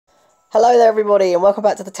Hello there everybody and welcome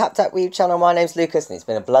back to the Tap Tap Weave channel. My name's Lucas and it's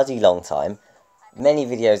been a bloody long time. Many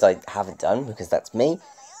videos I haven't done because that's me.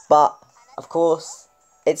 But, of course,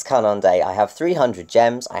 it's Kanan Day. I have 300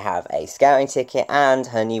 gems, I have a scouting ticket and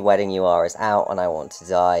her new wedding UR is out and I want to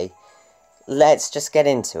die. Let's just get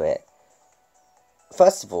into it.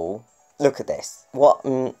 First of all, look at this. What,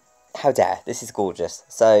 how dare, this is gorgeous.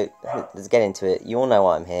 So, let's get into it. You all know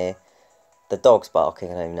why I'm here. The dog's barking,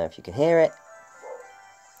 I don't even know if you can hear it.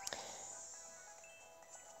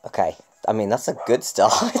 Okay, I mean, that's a good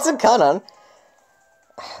start. It's a Kanan.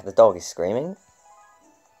 The dog is screaming.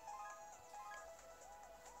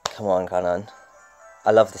 Come on, Kanan. I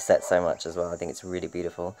love this set so much as well. I think it's really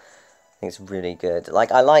beautiful. I think it's really good.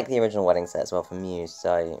 Like, I like the original wedding set as well from Muse,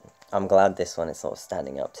 so I'm glad this one is sort of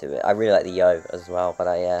standing up to it. I really like the Yo as well, but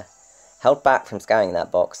I held back from scouring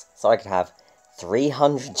that box so I could have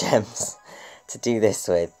 300 gems to do this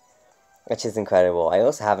with, which is incredible. I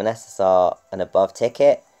also have an SSR and above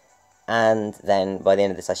ticket. And then, by the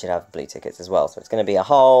end of this, I should have blue tickets as well. So it's going to be a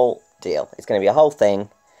whole deal. It's going to be a whole thing.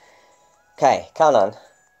 Okay, Kanan.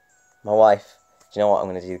 My wife. Do you know what? I'm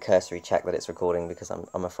going to do the cursory check that it's recording because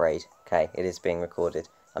I'm afraid. Okay, it is being recorded.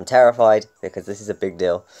 I'm terrified because this is a big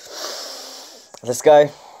deal. Let's go.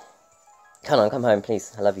 Kanan, come home,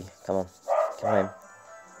 please. I love you. Come on. Come home.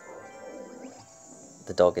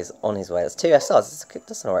 The dog is on his way. That's 2 SRs.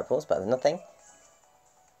 That's an alright pause, better than nothing.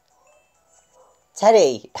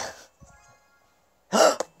 Teddy!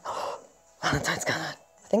 Valentine's Kanan.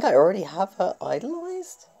 I think I already have her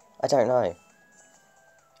idolised? I don't know.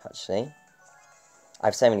 Actually. I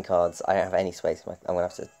have so many cards, I don't have any space. I'm going to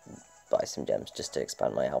have to buy some gems just to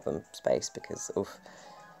expand my album space because, oof.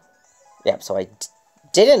 Yep, so I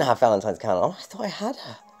didn't have Valentine's Kanan. Oh, I thought I had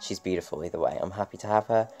her. She's beautiful either way. I'm happy to have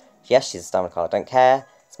her. Yes, she's a stamina card. I don't care.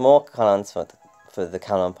 It's more Kanans for the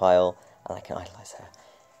Kanan pile, and I can idolise her.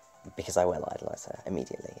 Because I will idolise her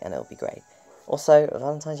immediately, and it'll be great. Also,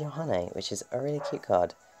 Valentine's Yohane, which is a really cute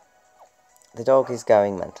card. The dog is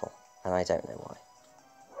going mental, and I don't know why.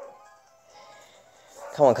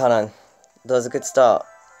 Come on, Kanan. That was a good start.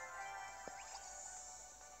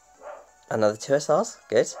 Another 2 SRs?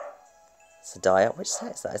 Good. Sadaya. Which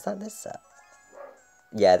set is that? Is that this set?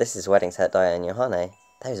 Yeah, this is wedding set, Daya and Yohane.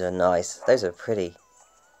 Those are nice. Those are pretty.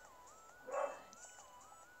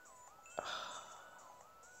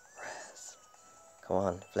 Come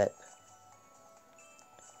on, flip.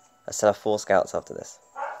 I still have 4 scouts after this.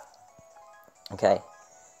 Okay.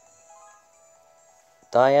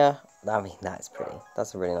 Daya, I mean, that is pretty.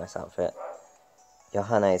 That's a really nice outfit.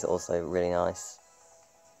 Yohane is also really nice.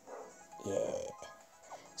 Yeah.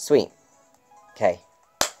 Sweet. Okay.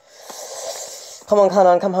 Come on,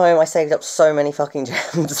 Kanan, come home. I saved up so many fucking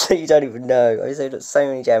gems, so you don't even know. I saved up so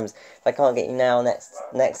many gems. If I can't get you now,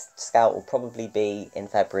 next scout will probably be in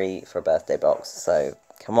February for a birthday box. So,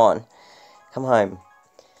 come on. Come home.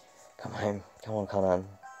 Come home. Come on, Kanan.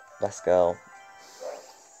 Best girl.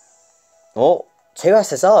 Oh, 2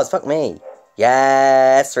 SSRs. Fuck me.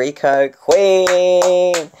 Yes, Rico.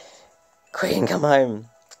 Queen. Queen, come home.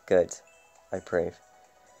 Good. I approve.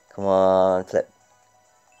 Come on, flip.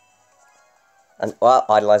 And, well,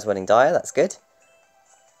 idolise wedding Daya. That's good.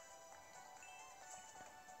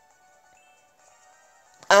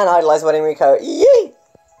 And idolise wedding Rico. Yay!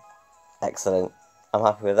 Excellent. I'm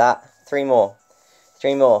happy with that. 3 more.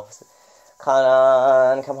 3 more.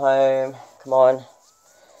 Kanan, come home. Come on.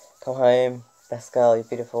 Come home. Best girl, you're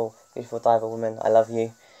beautiful. Beautiful diver woman. I love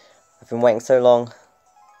you. I've been waiting so long.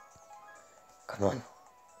 Come on.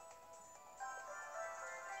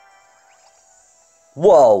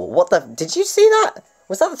 Whoa, what the... Did you see that?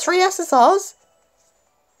 Was that the 3 SSRs?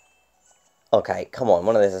 Okay, come on.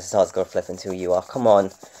 One of those SSRs got to flip until you are. Come on.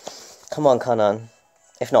 Come on, Kanan.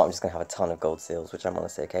 If not, I'm just going to have a ton of gold seals, which I'm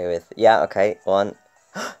honestly okay with. Yeah, okay. 1.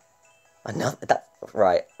 Another...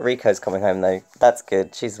 Right. Rico's coming home, though. That's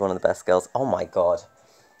good. She's one of the best girls. Oh, my God.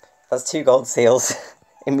 That's 2 gold seals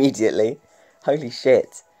immediately. Holy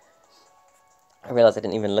shit. I realised I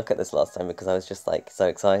didn't even look at this last time because I was just, like, so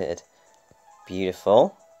excited.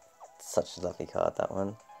 Beautiful. Such a lovely card, that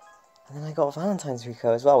one. And then I got Valentine's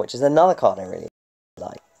Rico as well, which is another card I really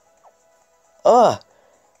like. Ugh!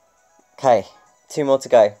 Okay. 2 more to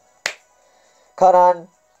go. Kanan!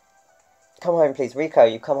 Come home, please. Rico,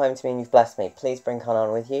 you've come home to me and you've blessed me. Please bring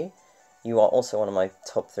Kanan with you. You are also one of my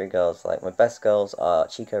top 3 girls. Like, my best girls are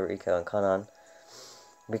Chica, Rico, and Kanan.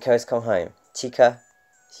 Rico's come home. Chica,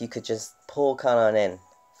 if you could just pull Kanan in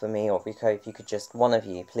for me, or Rico, if you could just, one of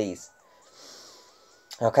you, please.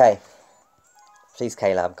 Okay. Please,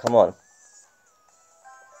 Caleb, come on.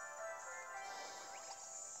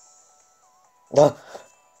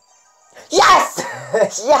 Yes!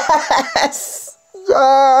 Yes!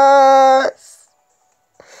 Yes!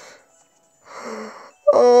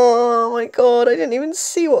 Oh my god, I didn't even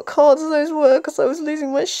see what cards those were because I was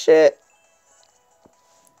losing my shit.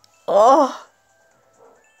 Oh.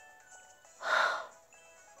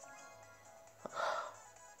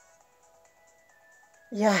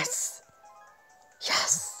 Yes.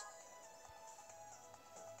 Yes.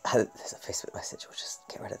 There's a Facebook message. We'll just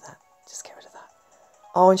get rid of that. Just get rid of that.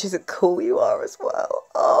 Oh, and she's a cool you are as well.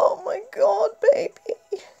 Oh my god,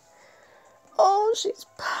 baby. Oh, she's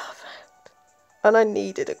perfect. And I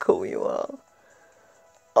needed a cool you are.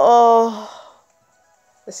 Oh.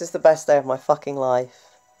 This is the best day of my fucking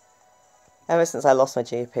life. Ever since I lost my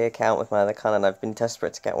GP account with my other Kanan, I've been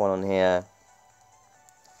desperate to get one on here.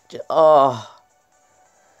 Oh.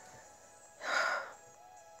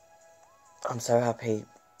 I'm so happy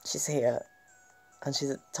she's here. And she's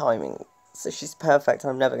at timing. So she's perfect.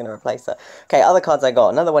 I'm never going to replace her. Okay, other cards I got.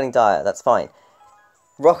 Another Wedding Diet. That's fine.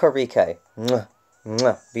 Rocco Rico. Mwah.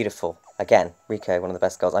 Mwah. Beautiful. Again, Rico, one of the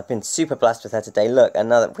best girls. I've been super blessed with her today. Look,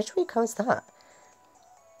 another... Which Rico is that?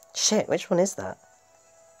 Shit, which one is that?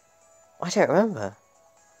 I don't remember.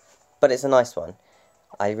 But it's a nice one.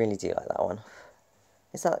 I really do like that one.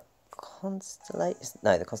 Is that Constellation?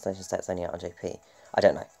 No, the Constellation set's only out on JP. I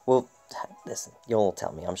don't know. Well, listen, you'll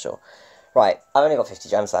tell me, I'm sure. Right, I've only got 50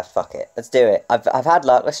 gems left. Fuck it. Let's do it. I've had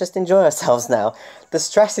luck. Let's just enjoy ourselves now. The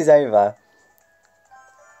stress is over.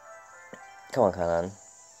 Come on, Kanan.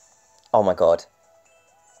 Oh my god.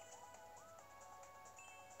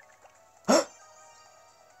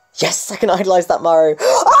 Yes, I can idolise that Maru.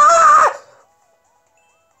 Ah!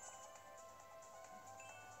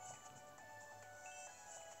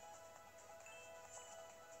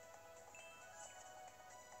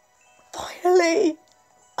 Finally.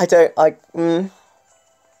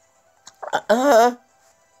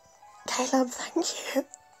 Caleb, thank you.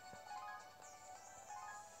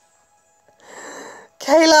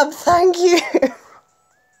 Caleb, thank you.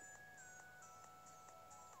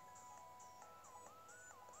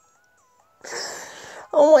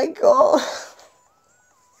 Oh my god.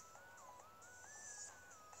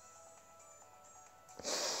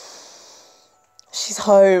 She's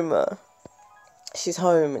home. She's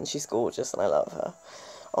home and she's gorgeous and I love her.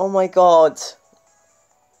 Oh my god.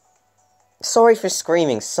 Sorry for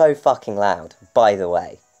screaming so fucking loud, by the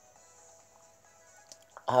way.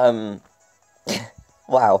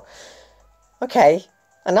 Wow. Okay.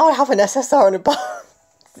 And now I have an SSR and a bar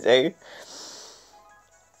to do.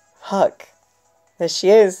 Fuck. There she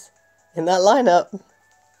is. In that lineup.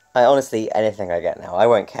 I honestly, anything I get now, I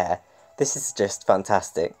won't care. This is just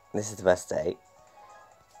fantastic. This is the best day.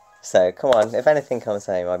 So, come on. If anything comes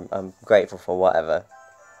home, I'm grateful for whatever.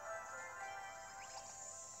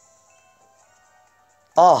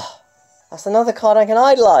 Oh. That's another card I can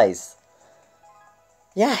idolise.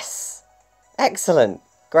 Yes. Excellent.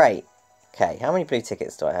 Great. Okay, how many blue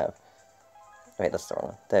tickets do I have? Wait, that's the wrong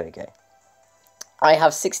one. There we go. I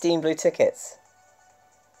have 16 blue tickets.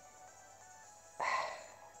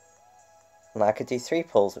 Now I could do 3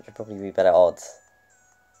 pulls, which would probably be better odds.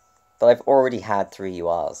 But I've already had 3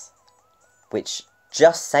 URs. Which,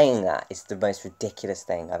 just saying that, is the most ridiculous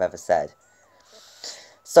thing I've ever said.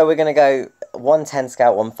 So we're going to go 1 10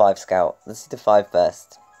 scout, 1 5 scout. Let's do the 5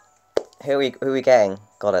 first. Who are we getting?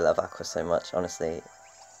 God, I love Aqua so much, honestly.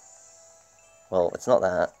 Well, it's not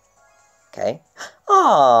that. Okay.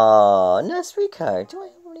 Ah, Nurse Rico. Do I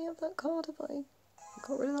already have that card? Have I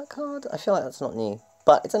got rid of that card? I feel like that's not new.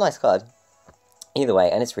 But it's a nice card. Either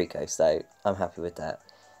way, and it's Rico, so I'm happy with that.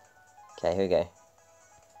 Okay, here we go.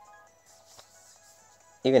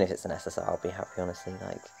 Even if it's an SSR, I'll be happy, honestly.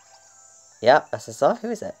 Like, yeah, SSR.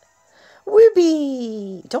 Who is it?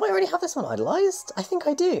 Whoopi! Don't I already have this one idolised? I think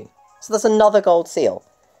I do. So that's another gold seal.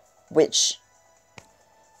 Which,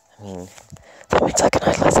 I mean, that means I can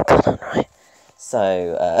idolise a Kanan, right?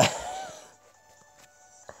 So,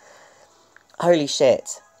 holy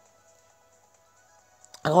shit.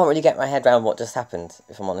 I can't really get my head around what just happened,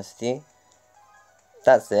 if I'm honest with you.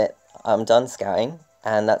 That's it. I'm done scouting,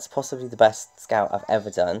 and that's possibly the best scout I've ever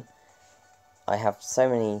done. I have so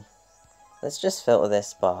many... Let's just filter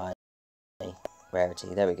this by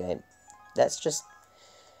rarity. There we go. Let's just...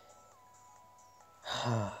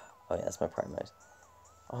 Oh yeah, that's my prime mode.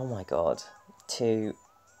 Oh my god. 2...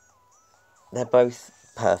 They're both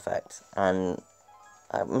perfect, and...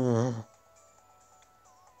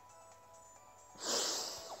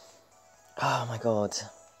 Oh my god.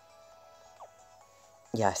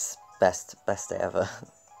 Yes, best day ever.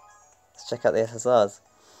 Let's check out the SSRs.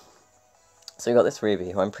 So we got this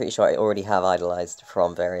Ruby, who I'm pretty sure I already have idolised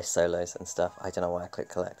from various solos and stuff. I don't know why I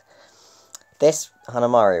clicked collect. this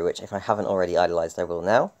Hanamaru, which if I haven't already idolised, I will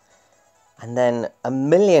now. And then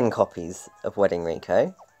 1,000,000 copies of Wedding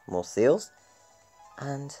Rico, more seals,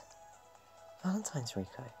 and Valentine's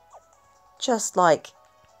Rico. Just like,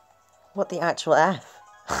 what the actual F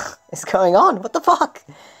is going on? What the fuck?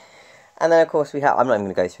 And then of course we have, I'm not even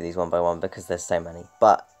going to go through these one by one because there's so many,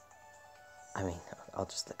 but, I mean, I'll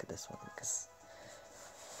just look at this one because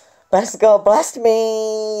Best girl blessed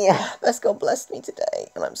me! Best girl blessed me today,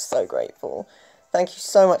 and I'm so grateful. Thank you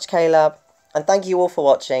so much, Caleb, and thank you all for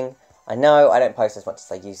watching. I know I don't post as much as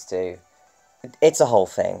I used to. It's a whole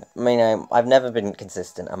thing. I mean, I've never been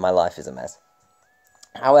consistent, and my life is a mess.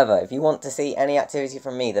 However, if you want to see any activity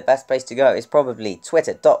from me, the best place to go is probably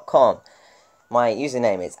twitter.com. My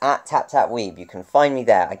username is @taptapweeb. You can find me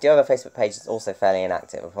there. I do have a Facebook page that's also fairly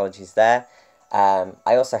inactive. Apologies there.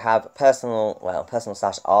 I also have a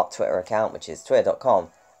personal/art Twitter account, which is twitter.com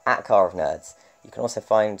 @carofnerds. You can also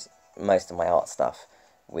find most of my art stuff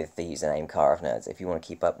with the username carofnerds if you want to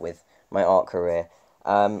keep up with my art career.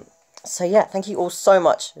 So yeah, thank you all so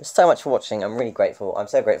much for watching. I'm really grateful. I'm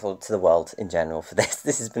so grateful to the world in general for this.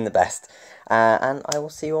 This has been the best. And I will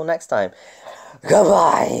see you all next time.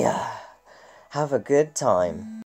 Goodbye! Have a good time.